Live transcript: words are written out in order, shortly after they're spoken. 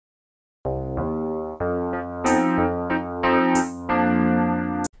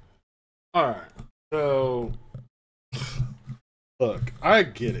All right. So, look, I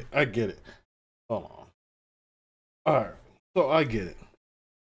get it. I get it. Hold on. All right. So I get it.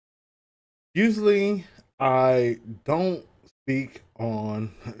 Usually, I don't speak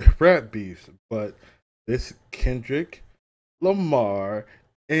on rap beefs, but this Kendrick Lamar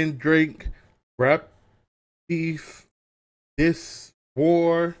and Drake rap beef, this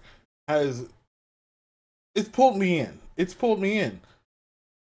war has it's pulled me in. It's pulled me in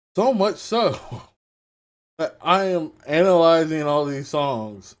so much so that I am analyzing all these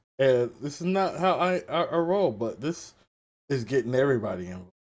songs, and this is not how I roll. But this is getting everybody involved.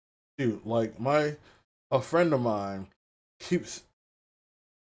 Dude, like my a friend of mine keeps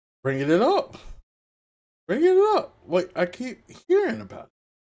bringing it up, bringing it up. Like I keep hearing about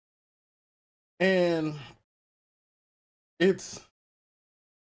it, and it's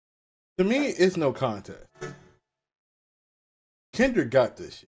to me, it's no contest. Kendrick got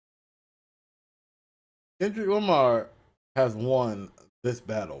this shit. Kendrick Lamar has won this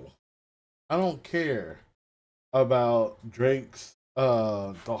battle. I don't care about Drake's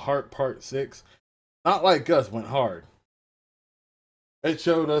The Heart Part 6. Not Like Us went hard. It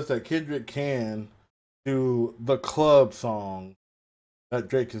showed us that Kendrick can do the club song that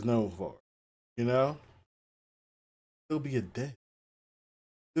Drake is known for. You know? It'll be a diss.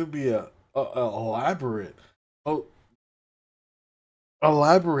 It'll be a elaborate oh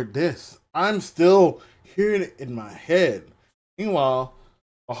elaborate diss. I'm still hearing it in my head. Meanwhile,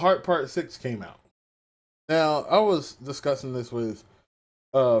 The Heart Part 6 came out. Now, I was discussing this with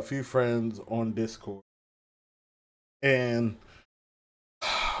a few friends on Discord, and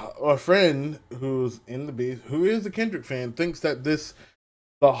a friend who's in the beef, who is a Kendrick fan, thinks that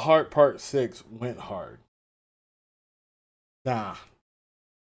The Heart Part 6 went hard. Nah,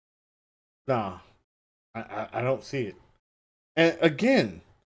 nah, I don't see it. And again,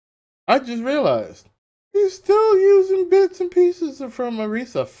 I just realized he's still using bits and pieces from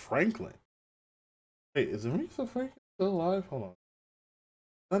Aretha Franklin. Wait, is Aretha Franklin still alive? Hold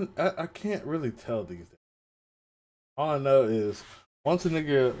on. I can't really tell these days. All I know is once a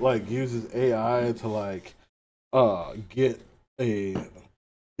nigga like uses AI to like get a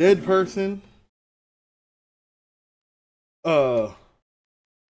dead person, uh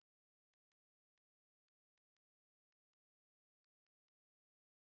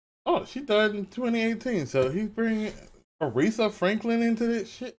oh, she died in 2018, so he's bringing Aretha Franklin into this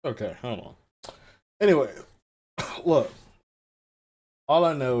shit. Okay, hold on. Anyway, look, all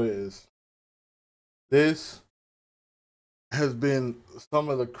I know is this has been some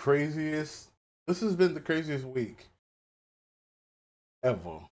of the craziest. This has been the craziest week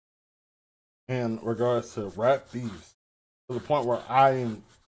ever in regards to rap beefs, to the point where I am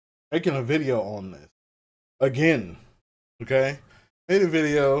making a video on this again. Okay, made a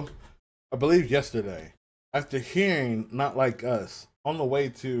video, I believe yesterday, after hearing "Not Like Us" on the way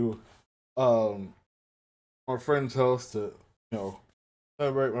to um my friend's house to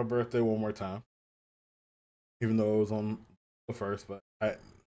celebrate my birthday one more time, even though it was on the first, but I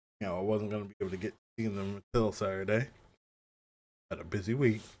wasn't gonna be able to get to see them until Saturday. Had a busy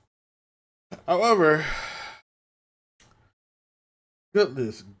week. However,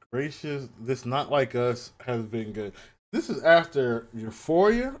 goodness gracious, this Not Like Us has been good. This is after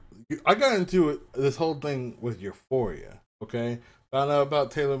Euphoria. I got into this whole thing with Euphoria. Okay, found out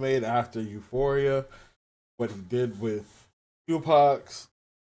about Taylor Made after Euphoria, what he did with Tupac's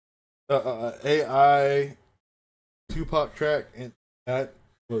AI Tupac track, and that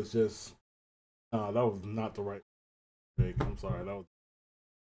was just that was not the right Drake. I'm sorry, that was.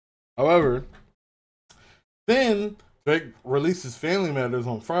 However, then Drake releases Family Matters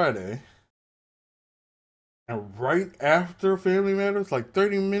on Friday, and right after Family Matters, like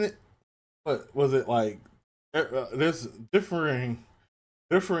 30 minutes, what was it like? There's differing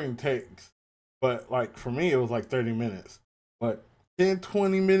takes, but like for me, it was like 30 minutes. But 10,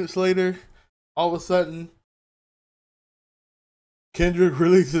 20 minutes later, all of a sudden, Kendrick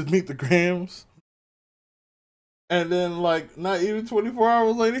releases Meet the Grams. And then, like, not even 24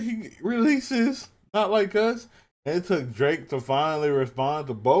 hours later, he releases Not Like Us. And it took Drake to finally respond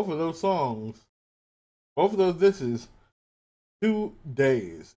to both of those songs, both of those disses, 2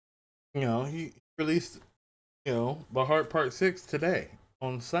 days. He released, The Heart Part 6 today,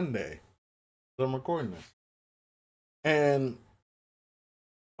 on Sunday. So I'm recording this. And,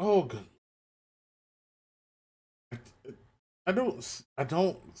 oh, good. I don't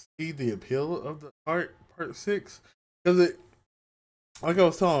see the appeal of The Heart Part 6. Because like I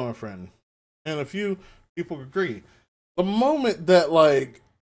was telling my friend, and a few people agree, the moment that like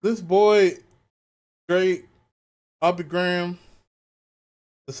this boy Drake, Bobby Graham,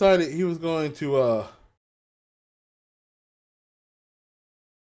 decided he was going to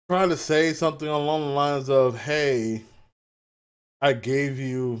try to say something along the lines of, "Hey, I gave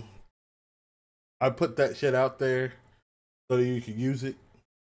you, I put that shit out there so that you could use it.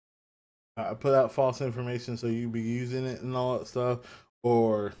 I put out false information so you be using it and all that stuff."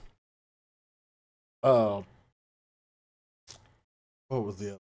 Or, uh, what was the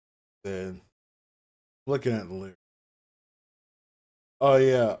other thing? Looking at the lyrics. Oh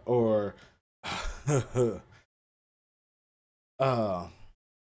yeah, or, uh,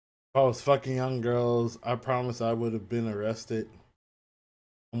 if I was fucking young girls, I promise I would have been arrested.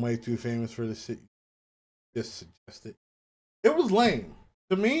 I'm way too famous for this shit. Just suggested. It was lame.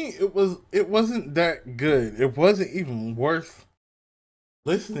 To me, it wasn't that good. It wasn't even worth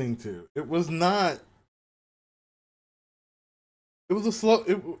listening to. It was not. It was a slow.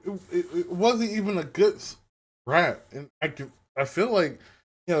 It wasn't even a good rap, and I feel like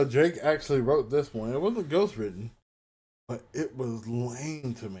Drake actually wrote this one. It wasn't ghostwritten, but it was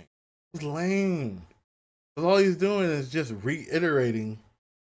lame to me. It was lame. 'Cause all he's doing is just reiterating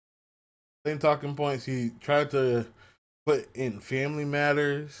same talking points he tried to put in Family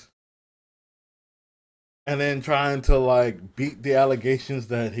Matters, and then trying to like beat the allegations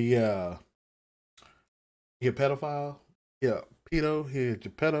that he a pedophile, yeah, pedo, he a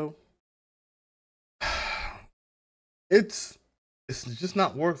pedo. It's it's just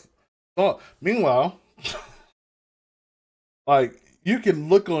not worth thought. Meanwhile, like you can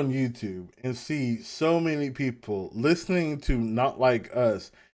look on YouTube and see so many people listening to Not Like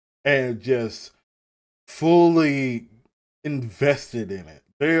Us and just fully invested in it.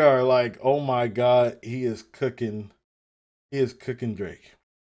 They are like, "Oh my god, he is cooking. He is cooking Drake.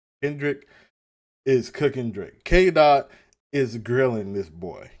 Kendrick is cooking Drake. K Dot is grilling this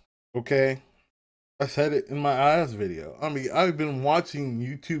boy." Okay, I said it in my eyes video. I mean, I've been watching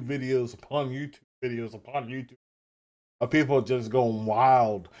YouTube videos upon YouTube videos upon YouTube of people just going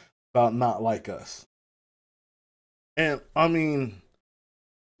wild about Not Like Us. And I mean,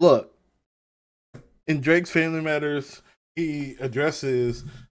 look, in Drake's Family Matters, he addresses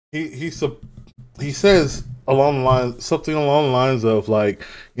he says along the lines something along the lines of like,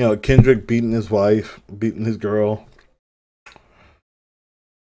 Kendrick beating his wife, beating his girl,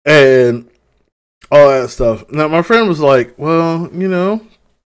 and all that stuff. Now my friend was like, "Well, we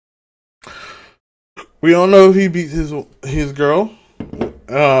don't know if he beat his girl.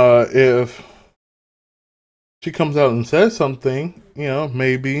 If she comes out and says something,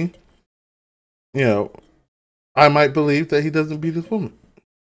 maybe, you know, I might believe that he doesn't beat his woman."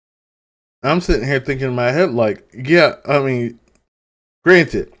 I'm sitting here thinking in my head, like, yeah, I mean,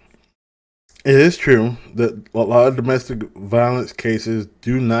 granted, it is true that a lot of domestic violence cases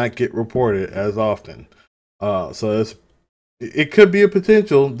do not get reported as often. So it could be a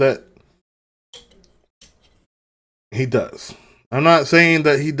potential that he does. I'm not saying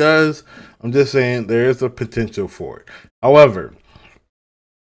that he does. I'm just saying there is a potential for it. However,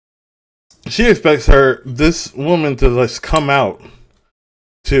 she expects this woman to just come out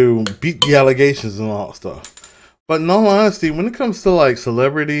to beat the allegations and all that stuff. But in all honesty, when it comes to like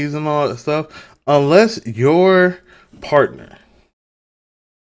celebrities and all that stuff, unless your partner,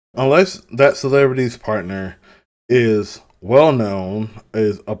 unless that celebrity's partner is well known,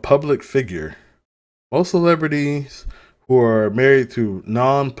 is a public figure, most celebrities who are married to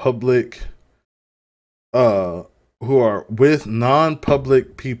non-public, who are with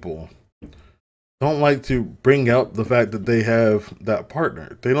non-public people, don't like to bring out the fact that they have that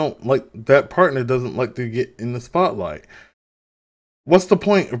partner. They don't like that partner doesn't like to get in the spotlight. What's the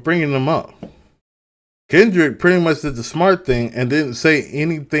point of bringing them up? Kendrick pretty much did the smart thing and didn't say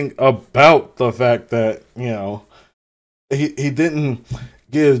anything about the fact that, he didn't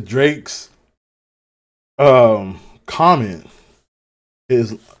give Drake's comment,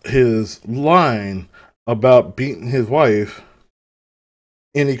 his line about beating his wife,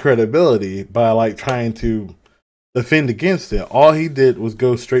 any credibility by like trying to defend against it. All he did was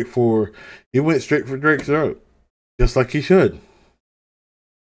he went straight for Drake's throat, just like he should.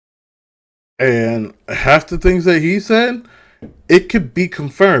 And half the things that he said, it could be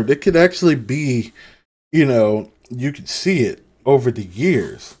confirmed. It could actually be, you could see it over the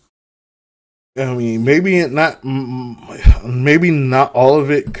years. I mean, maybe not all of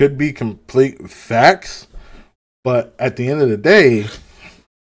it could be complete facts, but at the end of the day,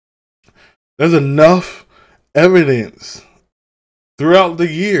 there's enough evidence throughout the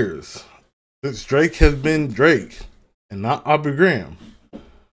years since Drake has been Drake and not Aubrey Graham.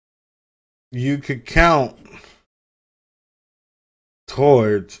 You could count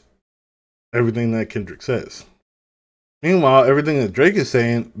towards everything that Kendrick says. Meanwhile, everything that Drake is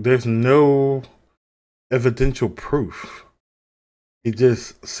saying, there's no evidential proof. He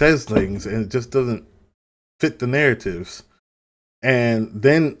just says things and it just doesn't fit the narratives. And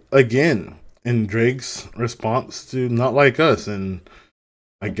then again, in Drake's response to Not Like Us, and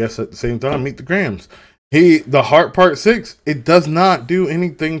I guess at the same time, Meet the Grams, the Heart Part 6, it does not do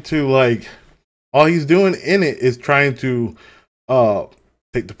anything to, like, all he's doing in it is trying to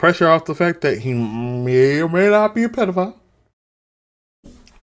take the pressure off the fact that he may or may not be a pedophile.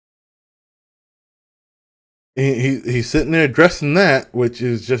 He's sitting there addressing that, which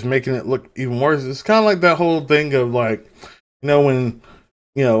is just making it look even worse. It's kind of like that whole thing of, like, when,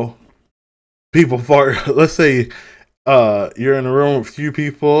 people fart. Let's say you're in a room with a few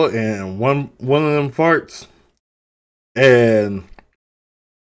people and one of them farts, and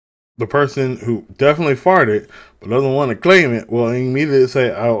the person who definitely farted but doesn't want to claim it will immediately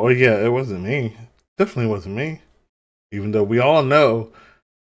say, oh yeah, it wasn't me. Definitely wasn't me. Even though we all know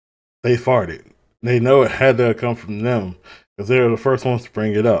they farted. They know it had to come from them because they were the first ones to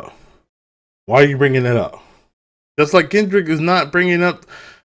bring it up. Why are you bringing it up? Just like Kendrick is not bringing up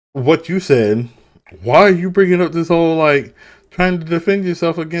what you said. Why are you bringing up this whole, like, trying to defend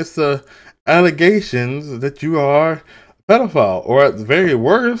yourself against the allegations that you are a pedophile, or at the very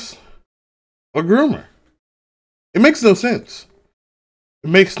worst, a groomer? It makes no sense. It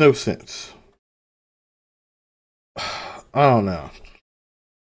makes no sense. I don't know.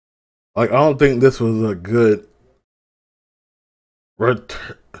 Like, I don't think this was a good I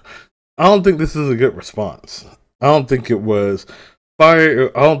don't think this is a good response. I don't think it was fire.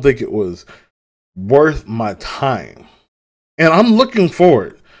 I don't think it was worth my time. And I'm looking for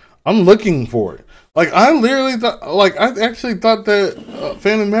it. Like, I literally thought, like, I actually thought that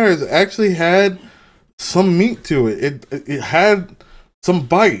Family Matters actually had some meat to it. It had some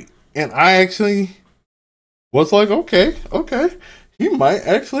bite. And I actually was like, okay, he might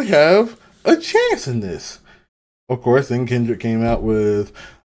actually have a chance in this. Of course, then Kendrick came out with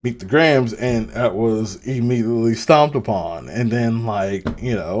Meet the Grams, and that was immediately stomped upon. And then, like,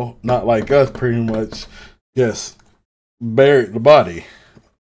 Not Like Us pretty much just buried the body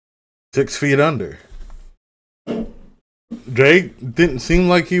 6 feet under. Drake didn't seem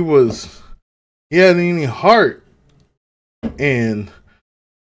like he had any heart in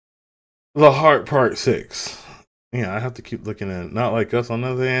the Heart Part 6. Yeah, I have to keep looking at it. Not Like Us, on the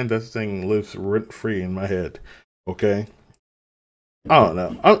other hand, that thing lives rent free in my head. Okay? I don't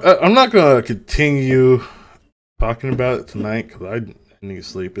know. I'm not going to continue talking about it tonight because I need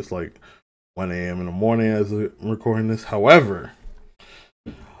sleep. It's like 1 a.m. in the morning as I'm recording this. However,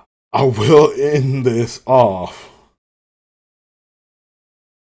 I will end this off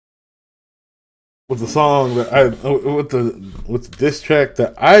with the song with the diss track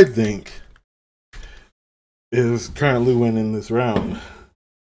that I think is currently winning this round.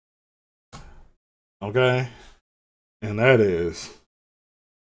 Okay? And that is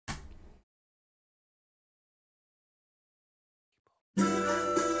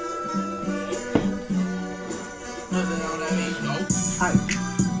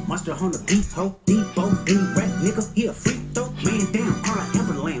Monster on the beat, ho, Depot, any rap nigga, he a freak though. Man down, all our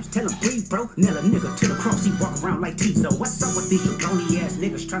Amber Lambs, tell him breathe, bro. Nail a nigga to the cross, he walk around like Tizo. What's up with these lonely ass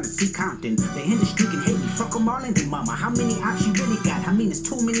niggas trying to see Compton? The industry can hate me, fuck them all in they mama. How many options you really got? I mean, it's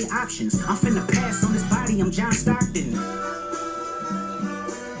too many options. I'm finna pass on this body, I'm John Stockton.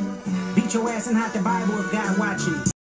 Beat your ass and hide the Bible if God watching.